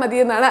പോയാൽ മതി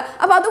എന്നാണ്.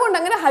 അപ്പൊ അതുകൊണ്ട്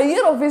അങ്ങനെ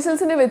ഹയർ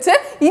ഓഫീഷ്യൽസിനെ വെച്ച്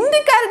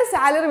ഇന്ത്യക്കാരുടെ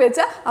സാലറി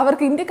വെച്ച്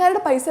അവർക്ക്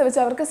ഇന്ത്യക്കാരുടെ പൈസ വെച്ച്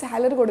അവർക്ക്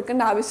സാലറി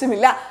കൊടുക്കേണ്ട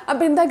ആവശ്യമില്ല.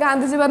 അപ്പൊ എന്താ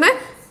ഗാന്ധിജി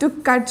പറഞ്ഞത്? To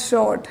cut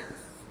short,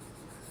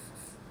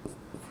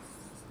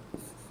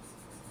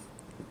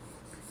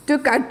 to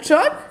cut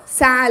short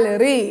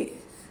salary.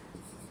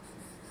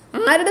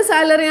 ആരുടെ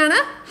സാലറിയാണ്?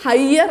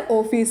 Higher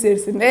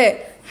ഓഫീസേഴ്സിന്റെ.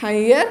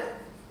 Higher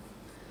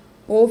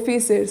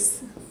officers,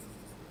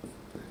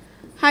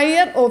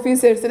 higher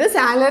ഓഫീസേഴ്സിന്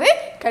salary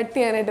cut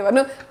ചെയ്യാനായിട്ട്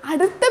പറഞ്ഞു.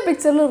 അടുത്ത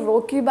പിക്ചറിൽ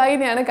റോക്കി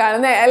ബായിനെയാണ്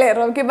കാണുന്നത് അല്ലേ?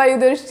 റോക്കി ബായി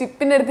ഇതൊരു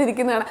ഷിപ്പിൻ്റെ അടുത്ത്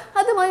ഇരിക്കുന്നതാണ്.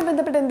 അതുമായി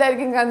ബന്ധപ്പെട്ട്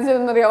എന്തായിരിക്കും ഗാന്ധിജി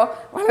എന്നറിയാമോ?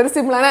 വളരെ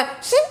സിമ്പിളാണ്.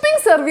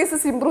 ഷിപ്പിംഗ്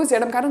സർവീസസ് ഇമ്പ്രൂവ്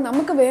ചെയ്യണം. കാരണം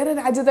നമുക്ക് വേറെ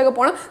രാജ്യത്തൊക്കെ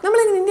പോകണം,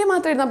 നമ്മളിങ്ങനെ ഇന്ത്യ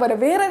മാത്രം ഇരുന്നാൽ പോരാ,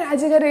 വേറെ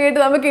രാജ്യക്കാരുമായിട്ട്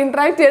നമുക്ക്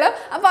ഇൻട്രാക്ട് ചെയ്യണം.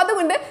 അപ്പോൾ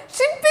അതുകൊണ്ട്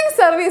ഷിപ്പിംഗ്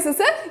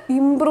സർവീസസ്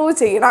ഇമ്പ്രൂവ്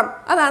ചെയ്യണം.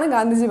 അതാണ്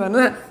ഗാന്ധിജി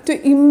പറഞ്ഞത്. To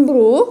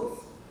improve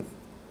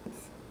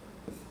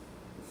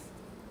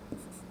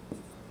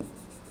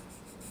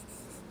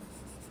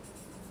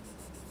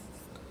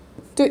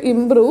to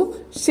improve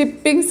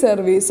shipping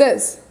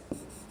services.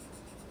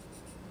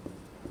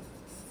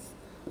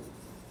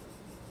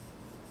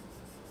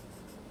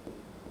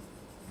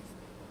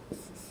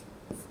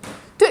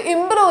 To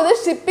improve the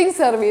shipping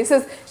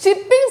services.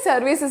 Shipping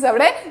services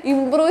അവിടെ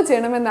ഇംപ്രൂവ്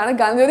ചെയ്യണമെന്നാണ്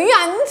ഗാന്ധിജി. ഈ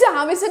 5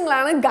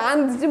 ആവശ്യങ്ങളാണ്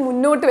ഗാന്ധിജി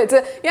മുന്നോട്ട്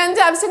വെച്ചത്. ഈ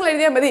 5 ആവശ്യങ്ങൾ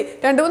എഴുതിയാൽ മതി.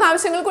 2-3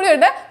 ആവശ്യങ്ങൾ കൂടി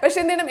ഉണ്ട്. പക്ഷെ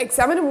എന്ത് ചെയ്യണം?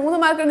 എക്സാമിന് 3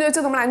 മാർക്ക് എന്ന്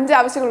ചോദിച്ചാൽ നമ്മൾ 5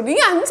 ആവശ്യങ്ങളുണ്ട്. ഈ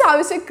 5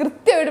 ആവശ്യം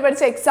കൃത്യമായിട്ട്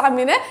പഠിച്ച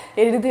എക്സാമിന്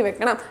എഴുതി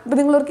വെക്കണം. അപ്പൊ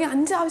നിങ്ങളോർക്ക് ഈ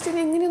 5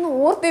 ആവശ്യങ്ങൾ എങ്ങനെയൊന്ന്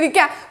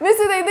ഓർത്തിരിക്കുക.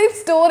 മിസ് ഇത്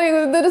സ്റ്റോറി,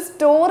 ഇതൊരു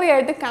സ്റ്റോറി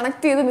ആയിട്ട്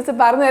കണക്ട് ചെയ്ത് മിസ്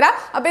പറഞ്ഞുതരാം.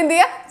 അപ്പൊ എന്ത്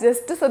ചെയ്യുക?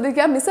 ജസ്റ്റ്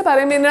ശ്രദ്ധിക്കുക. മിസ്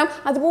പറയുമ്പോൾ എന്ത്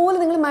ചെയ്യണം? അതുപോലെ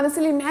നിങ്ങൾ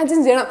മനസ്സിൽ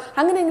ഇമാജിൻ ചെയ്യണം.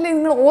 അങ്ങനെയെങ്കിലും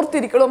നിങ്ങൾ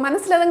ഓർത്തിരിക്കണോ?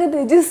 മനസ്സിൽ അതങ്ങ്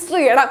രജിസ്റ്റർ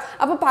ചെയ്യണം.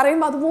 അപ്പൊ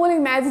പറയുമ്പോൾ അതുപോലെ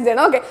ഇമാജിൻ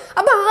ചെയ്യണം. ഓക്കെ.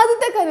 അപ്പൊ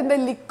ആദ്യത്തെ കാര്യം എന്താ?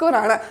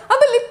 ലിക്വറാണ്.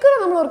 അപ്പൊ ലിക്വർ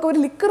നമ്മൾ ഓർക്കും. ഒരു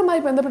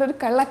ലിക്വറുമായി ബന്ധപ്പെട്ട ഒരു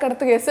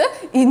കള്ളക്കടത്ത് കേസ്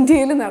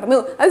ഇന്ത്യയിൽ നടന്നു.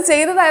 അത്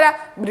ചെയ്തതാരാ?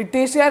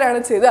 ബ്രിട്ടീഷുകാരാണ്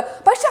ചെയ്തത്.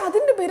 പക്ഷെ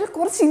അതിന്റെ പേരിൽ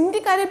കുറച്ച്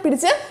ഇന്ത്യക്കാരെ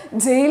പിടിച്ച്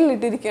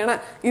ജയിലിലിട്ടിരിക്കുകയാണ്.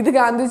 ഇത്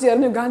ഗാന്ധിജി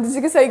അറിഞ്ഞു.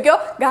 ഗാന്ധിജിക്ക് സഹിക്കോ?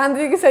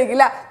 ഗാന്ധിജിക്ക്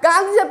സഹിക്കില്ല.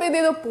 ഗാന്ധിജി അപ്പൊ എന്ത്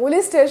ചെയ്തു?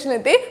 പോലീസ്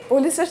സ്റ്റേഷനിലെത്തി.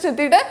 പോലീസ് സ്റ്റേഷനിൽ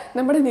എത്തിയിട്ട്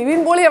നമ്മുടെ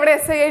നിവിൻ പോളി അവിടെ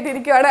SI ആയിട്ട്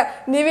ഇരിക്കുകയാണ്.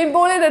 നിവിൻ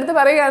പോളിയുടെ അടുത്ത്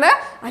പറയുകയാണ്,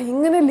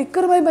 ഇങ്ങനെ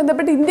ലിക്വറുമായി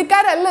ബന്ധപ്പെട്ട്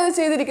ഇന്ത്യക്കാരല്ല ഇത്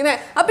ചെയ്തിരിക്കുന്നത്.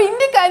 അപ്പൊ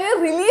ഇന്ത്യക്കാരെ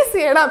റിലീസ്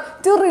ചെയ്യണം.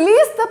 To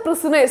release the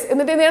prisoners.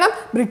 എന്നിട്ട് എന്ത് ചെയ്യണം?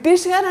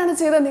 ബ്രിട്ടീഷുകാരാണ്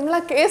ചെയ്തത്, നിങ്ങൾ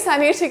ആ കേസ്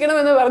അന്വേഷിക്കണം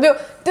എന്ന് പറഞ്ഞു.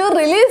 To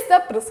release the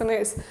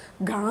prisoners.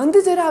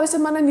 Gandhiji ഒരു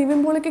ആവശ്യം പറഞ്ഞാൽ നിവിൻ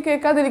പോളിക്ക്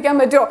കേൾക്കാതിരിക്കാൻ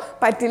പറ്റുമോ?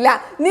 പറ്റില്ല.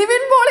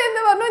 നിവിൻ പോളി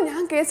എന്ന് പറഞ്ഞു,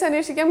 ഞാൻ കേസ്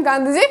അന്വേഷിക്കാം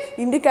ഗാന്ധിജി,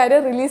 ഇന്ത്യക്കാരെ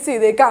റിലീസ്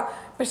ചെയ്തേക്കാം.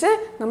 പക്ഷേ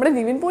നമ്മുടെ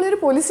നിവിൻ പോളി ഒരു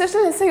പോലീസ്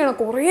സ്റ്റേഷനിൽ SI ചെയ്യണം.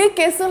 കുറേ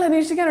കേസുകൾ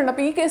അന്വേഷിക്കാനുണ്ട്.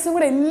 അപ്പോൾ ഈ കേസും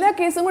കൂടെ എല്ലാ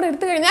കേസും കൂടെ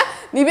എടുത്തു കഴിഞ്ഞാൽ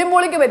നിവിൻ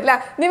പോളിക്ക് പറ്റില്ല.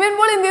 നിവിൻ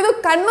പോളി എന്ത് ചെയ്തു?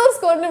 കണ്ണൂർ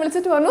സ്ക്വാഡിനെ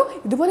വിളിച്ചിട്ട് പറഞ്ഞു,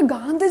 ഇതുപോലെ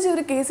ഗാന്ധിജി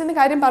ഒരു കേസിന്റെ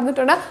കാര്യം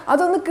പറഞ്ഞിട്ടുണ്ട്,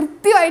 അതൊന്ന്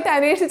കൃത്യമായിട്ട്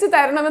അന്വേഷിച്ച്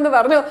തരണമെന്ന്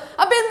പറഞ്ഞു.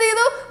 അപ്പോൾ എന്ത്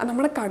ചെയ്തു?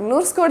 നമ്മുടെ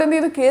കണ്ണൂർ സ്ക്വാഡ് എന്ത്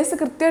ചെയ്തു? കേസ്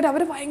കൃത്യമായിട്ട്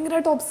അവർ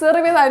ഭയങ്കരമായിട്ട്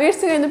ഒബ്സർവ് ചെയ്ത്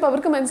അന്വേഷിച്ച് കഴിഞ്ഞപ്പോൾ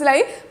അവർക്ക്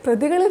മനസ്സിലായി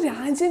പ്രതികൾ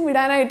രാജ്യം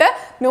വിടാനായിട്ട്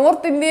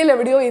നോർത്ത് ഇന്ത്യയിൽ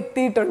എവിടെയോ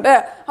എത്തിയിട്ടുണ്ട്.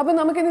 അപ്പോൾ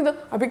നമുക്ക് എന്ത് ചെയ്തു?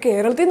 അപ്പോൾ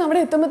കേരളത്തിൽ നിന്ന് അവിടെ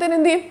എത്തുമ്പോഴത്തേന്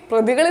എന്ത് ചെയ്യും?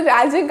 പ്രതികൾ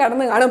രാജ്യം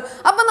കടന്നു കാണും.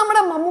 അപ്പോൾ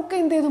നമ്മുടെ മമ്മൂക്ക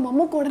എന്ത് ചെയ്തു?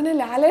 മമ്മൂക്ക ഉടനെ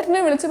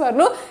ലാലേട്ടനെ വിളിച്ച്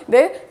പറഞ്ഞു,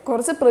 ഇതേ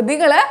കുറച്ച്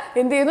പ്രതികള്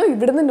എന്ത് ചെയ്യുന്നു?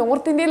 ഇവിടുന്ന്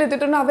നോർത്ത് ഇന്ത്യയിൽ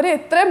എത്തിയിട്ടുണ്ട്, അവരെ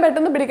എത്രയും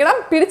പെട്ടെന്ന് പിടിക്കണം,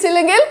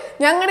 പിടിച്ചില്ലെങ്കിൽ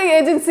ഞങ്ങളുടെ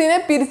ഏജൻസിനെ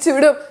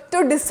പിരിച്ചുവിടും. To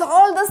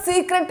dissolve the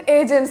secret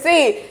agency.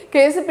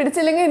 Case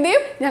പിടിച്ചില്ലെങ്കിൽ എന്ത്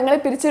ചെയ്യും? ഞങ്ങളെ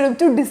പിരിച്ചിടും.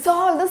 To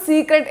dissolve the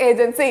secret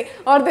agency.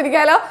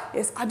 ഓർത്തിരിക്കാലോ?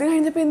 Yes. അത്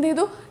കഴിഞ്ഞപ്പോൾ എന്ത്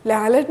ചെയ്തു?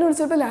 ലാലേട്ടനെ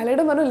വിളിച്ചപ്പോൾ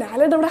ലാലേട്ടൻ പറഞ്ഞു,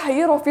 ലാലേട്ടൻ നമ്മുടെ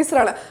ഹയർ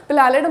ഓഫീസറാണ്. അപ്പോൾ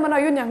ലാലേട്ടൻ പറഞ്ഞു,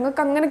 അയ്യോ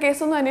ഞങ്ങൾക്ക് അങ്ങനെ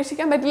കേസൊന്നും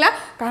അന്വേഷിക്കാൻ പറ്റില്ല,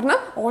 കാരണം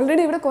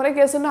ഓൾറെഡി ഇവിടെ കുറേ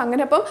കേസുണ്ട്.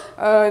 അങ്ങനെ അപ്പം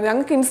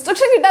ഞങ്ങൾക്ക്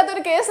ഇൻസ്ട്രക്ഷൻ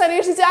കിട്ടാത്തൊരു കേസ്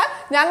അന്വേഷിച്ചാൽ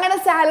ഞങ്ങളുടെ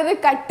സാലറി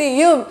കട്ട്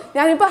ചെയ്യും.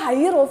 ഞാനിപ്പോൾ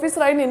ഹയർ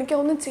ഓഫീസറായിട്ട്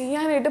എനിക്കൊന്നും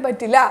ചെയ്യാനായിട്ട്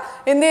പറ്റില്ല.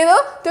 എന്ത് ചെയ്തു?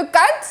 To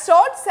cut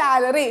short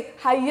salary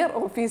higher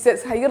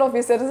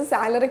officers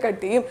salary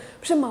cut ചെയ്യും.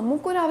 പക്ഷെ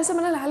മമ്മൂക്കൊരു ആവശ്യം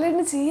പറഞ്ഞാൽ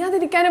ലാലേട്ടന്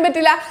ചെയ്യാതിരിക്കാനും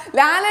പറ്റില്ല.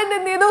 ലാലേട്ടൻ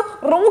എന്ത് ചെയ്തു?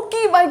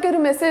 റോക്കി ബായ്ക്ക് ഒരു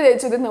മെസ്സേജ്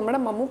അയച്ചത്, നമ്മുടെ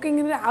മമ്മൂക്ക്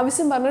ഇങ്ങനെ ഒരു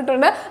ആവശ്യം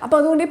പറഞ്ഞിട്ടുണ്ട്, അപ്പോൾ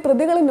അതുകൊണ്ട് ഈ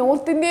പ്രതികൾ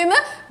നോർത്ത് ഇന്ത്യയിൽ നിന്ന്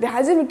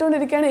രാജ്യം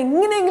വിട്ടുകൊണ്ടിരിക്കുകയാണ്,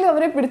 എങ്ങനെയെങ്കിലും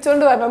അവരെ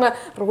പിടിച്ചോണ്ട് വരണമെന്ന്.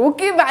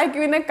 റോക്കി ബായ്ക്ക്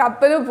പിന്നെ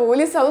കപ്പലോ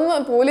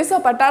പോലീസോ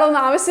പട്ടാളോ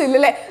ഒന്നും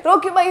ആവശ്യമില്ലല്ലേ.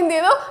 റോക്കി ബായ് എന്ത്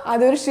ചെയ്തു?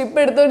 അതൊരു ഷിപ്പ്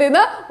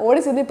എടുത്തോണ്ടിരുന്ന്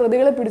ഓടി ചെന്ന്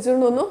പ്രതികളെ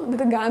പിടിച്ചുകൊണ്ട് വന്നു.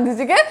 എന്നിട്ട്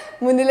ഗാന്ധിജിക്ക്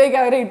മുന്നിലേക്ക്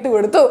അവരെ ഇട്ട്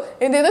കൊടുത്തു.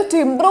 എന്ത് ചെയ്തു? To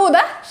improve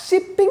the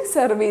shipping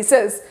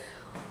services.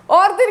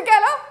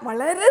 ഓർത്തിരിക്കാലോ?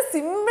 വളരെ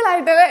സിമ്പിൾ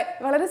ആയിട്ടല്ലേ,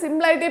 വളരെ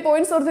സിമ്പിൾ ആയിട്ട് ഈ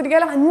പോയിന്റ്സ്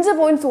ഓർത്തിരിക്കാലോ. 5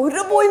 പോയിന്റ്സ്,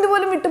 ഒരു പോയിന്റ്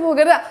പോലും വിട്ടു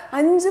പോകരുത്.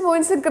 5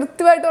 പോയിന്റ്സ്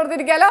കൃത്യമായിട്ട്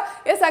ഓർത്തിരിക്കാലോ.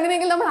 യെസ്.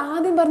 അങ്ങനെയെങ്കിൽ നമ്മൾ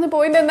ആദ്യം പറഞ്ഞ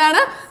പോയിന്റ്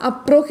എന്താണ്?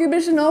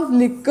 പ്രൊഹിബിഷൻ ഓഫ്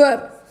ലിക്വർ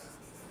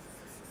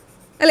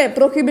അല്ലെ?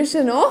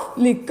 Prohibition of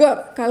liquor.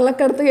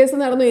 കള്ളക്കടത്ത്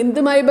കേസ് നടന്നു.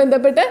 എന്തുമായി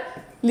ബന്ധപ്പെട്ട്?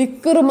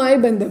 ലിക്വറുമായി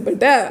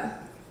ബന്ധപ്പെട്ട്.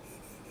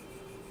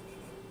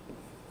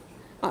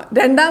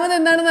 രണ്ടാമത്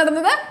എന്താണ്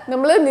നടന്നത്?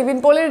 നമ്മൾ നിവിൻ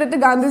പോളിയുടെ അടുത്ത്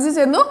ഗാന്ധിജി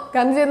ചെന്നു.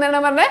 ഗാന്ധിജി എന്താണ്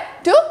പറഞ്ഞത്?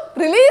 To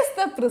release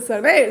the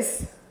prisoners.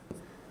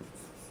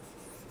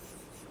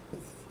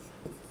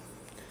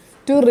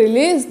 To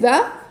release the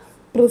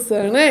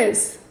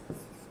prisoners.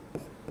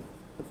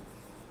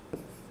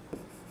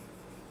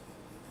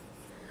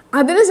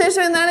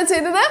 അതിനുശേഷം എന്താണ്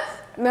ചെയ്തത്?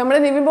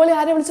 നമ്മുടെ നിവിൻ പോളി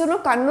ആരെ വിളിച്ചു?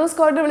 കണ്ണൂർ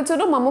സ്ക്വാഡിനെ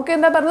വിളിച്ചു. മമ്മൂക്ക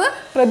എന്താ പറഞ്ഞത്?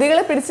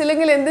 പ്രതികളെ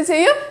പിടിച്ചില്ലെങ്കിൽ എന്ത്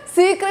ചെയ്യും?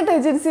 Secret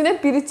ഏജൻസിനെ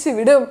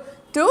പിരിച്ചുവിടും.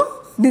 To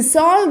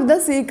dissolve the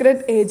secret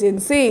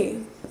agency.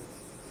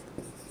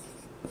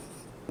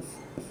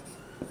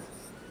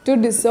 To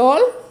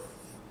dissolve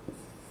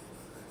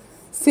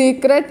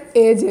secret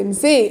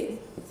agency.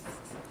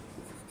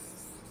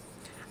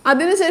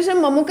 അതിനുശേഷം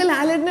മമ്മൂക്ക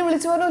ലാലേട്ടനെ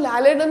വിളിച്ചു പറഞ്ഞു.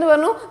 ലാലേട്ടൻ എന്ന്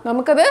പറഞ്ഞു,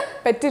 നമുക്കത്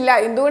പറ്റില്ല.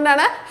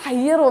 എന്തുകൊണ്ടാണ്?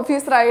 ഹയർ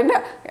ഓഫീസർ ആയിട്ട്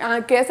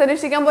കേസ്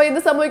അന്വേഷിക്കാൻ പോയി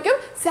എന്ത് സംഭവിക്കും?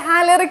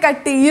 സാലറി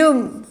കട്ട് ചെയ്യും.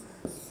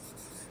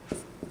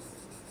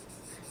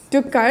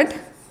 To cut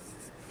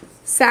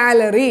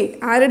salary.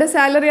 ആരുടെ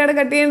സാലറിയാണ്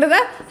കട്ട് ചെയ്യേണ്ടത്?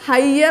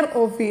 Higher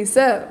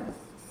officer.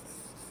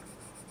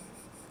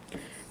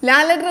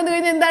 ലാലേട്ടൻ അത്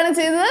കഴിഞ്ഞ് എന്താണ്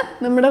ചെയ്തത്?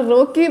 നമ്മുടെ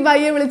റോക്കി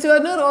ബായിയെ വിളിച്ചു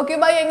പറഞ്ഞു. റോക്കി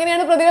ബായി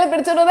എങ്ങനെയാണ് പ്രതികളെ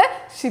പിടിച്ചിടുന്നത്?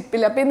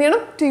 ഷിപ്പിൽ. അപ്പൊ എന്ത്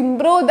ചെയ്യണം? To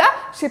improve the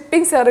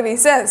shipping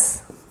services.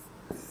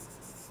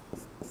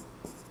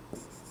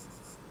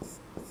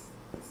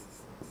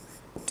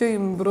 To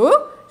improve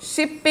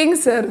shipping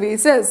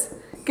services.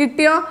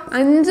 കിട്ടിയോ?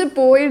 5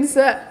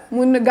 പോയിന്റ്സ്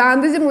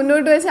ഗാന്ധിജി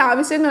മുന്നോട്ട് വെച്ച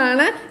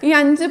ആവശ്യങ്ങളാണ്. ഈ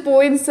 5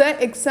 പോയിന്റ്സ്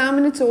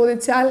എക്സാമിന്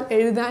ചോദിച്ചാൽ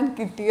എഴുതാൻ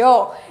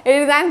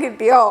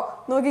കിട്ടിയോ?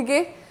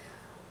 നോക്കിക്കേ.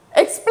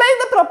 Explain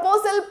the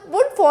proposal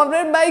put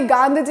forward by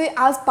Gandhiji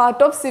as part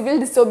of civil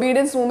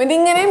disobedience movement.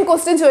 ഇങ്ങനെയും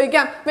ക്വസ്റ്റ്യൻ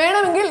ചോദിക്കാം.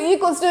 വേണമെങ്കിൽ ഈ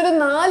ക്വസ്റ്റ്യൻ ഒരു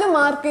 4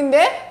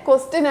 മാർക്കിന്റെ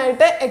ക്വസ്റ്റ്യൻ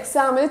ആയിട്ട്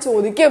എക്സാമിന്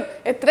ചോദിക്കും.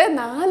 എത്ര?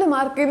 4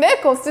 മാർക്കിന്റെ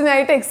ക്വസ്റ്റ്യൻ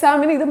ആയിട്ട്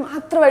എക്സാമിന് ഇത്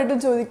മാത്രമായിട്ട്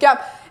ചോദിക്കാം.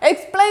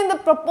 Explain the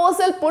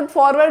proposal put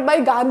forward by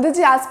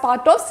Gandhiji as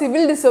part of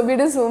civil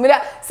disobedience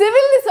movement.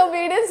 Civil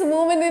disobedience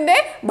movementന്റെ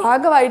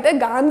ഭാഗമായിട്ട്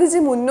ഗാന്ധിജി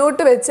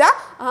മുന്നോട്ട് വെച്ച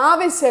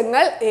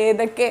ആവശ്യങ്ങൾ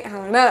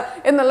ഏതൊക്കെയാണ്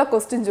എന്നുള്ള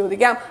ക്വസ്റ്റ്യൻ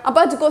ചോദിക്കാം.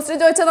 അപ്പോൾ ക്വസ്റ്റ്യൻ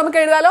ചോദിച്ചാൽ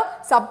നമുക്ക് എഴുതാലോ.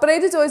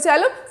 സെപ്പറേറ്റ്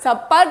ചോദിച്ചാലും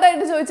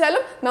സപ്പാർട്ടായിട്ട്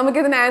ചോദിച്ചാലും നമുക്ക്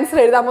ഇതിന് ആൻസർ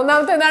എഴുതാം.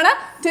 ഒന്നാമത്തെ എന്താണ്?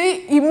 To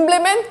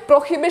implement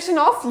prohibition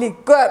of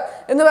liquor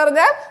എന്ന്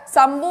പറഞ്ഞാൽ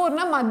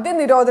സമ്പൂർണ്ണ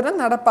മദ്യനിരോധനം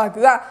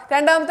നടപ്പാക്കുക.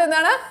 രണ്ടാമത്തെ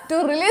എന്താണ്? To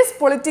release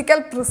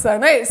political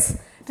prisoners.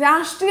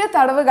 രാഷ്ട്രീയ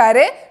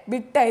തടവുകാരെ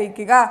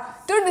വിട്ടയക്കുക.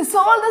 To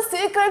dissolve the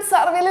secret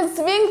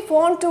surveillance wing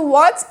phone to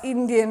watch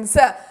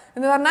Indians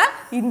എന്ന് പറഞ്ഞാൽ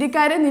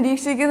ഇന്ത്യക്കാരെ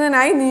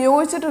നിരീക്ഷിക്കുന്നതിനായി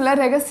നിയോഗിച്ചിട്ടുള്ള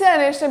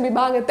രഹസ്യാന്വേഷണ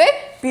വിഭാഗത്തെ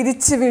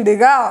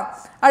പിരിച്ചുവിടുക.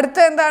 അടുത്ത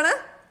എന്താണ്?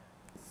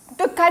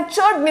 To cut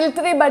short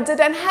military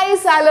budget and high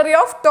salary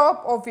of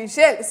top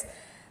officials.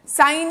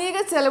 സൈനിക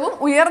ചെലവും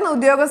ഉയർന്ന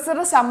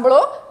ഉദ്യോഗസ്ഥരുടെ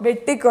ശമ്പളവും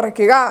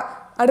വെട്ടിക്കുറയ്ക്കുക.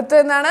 അടുത്ത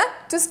എന്താണ്?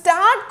 To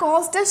start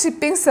coastal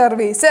shipping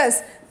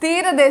services.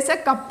 തീരദേശ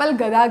കപ്പൽ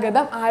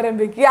ഗതാഗതം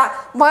ആരംഭിക്കുക.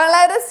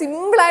 വളരെ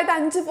സിമ്പിളായിട്ട്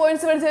 5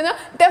 പോയിന്റ്സ് പഠിച്ചു കഴിഞ്ഞാൽ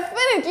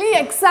ഡെഫിനറ്റ്ലി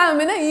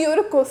എക്സാമിന് ഈ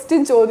ഒരു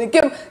ക്വസ്റ്റ്യൻ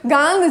ചോദിക്കും.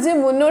 ഗാന്ധിജി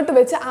മുന്നോട്ട്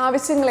വെച്ച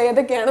ആവശ്യങ്ങൾ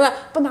ഏതൊക്കെയാണെന്ന്.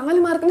 അപ്പോൾ 4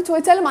 മാർക്കിന്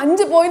ചോദിച്ചാലും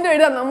 5 പോയിന്റ്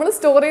എഴുതാം. നമ്മൾ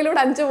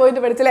സ്റ്റോറിയിലൂടെ 5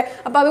 പോയിന്റ് പഠിച്ചില്ലേ.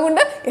 അപ്പോൾ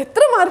അതുകൊണ്ട്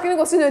എത്ര മാർക്കിന്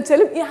ക്വസ്റ്റ്യൻ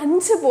ചോദിച്ചാലും ഈ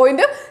 5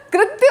 പോയിന്റ്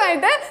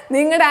കൃത്യമായിട്ട്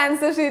നിങ്ങളുടെ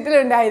ആൻസർ ഷീറ്റിൽ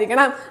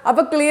ഉണ്ടായിരിക്കണം.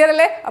 അപ്പോൾ ക്ലിയർ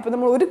അല്ലേ? അപ്പോൾ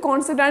നമ്മൾ ഒരു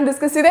കോൺസെപ്റ്റ് ആണ്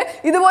ഡിസ്കസ് ചെയ്തത്.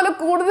 ഇതുപോലെ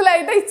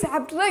കൂടുതലായിട്ട് ഈ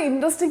ചാപ്റ്റർ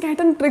ഇൻട്രസ്റ്റിംഗ്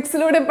ആയിട്ടും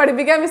ട്രിക്സിലൂടെ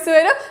പഠിപ്പിക്കാൻ മിസ്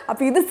വരും.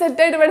 അപ്പോൾ ഇത്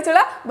സെറ്റായിട്ട്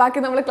പഠിച്ചോളാം. ബാക്കി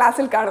നമ്മൾ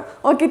ക്ലാസ്സിൽ കാണും.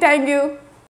 Okay, thank you.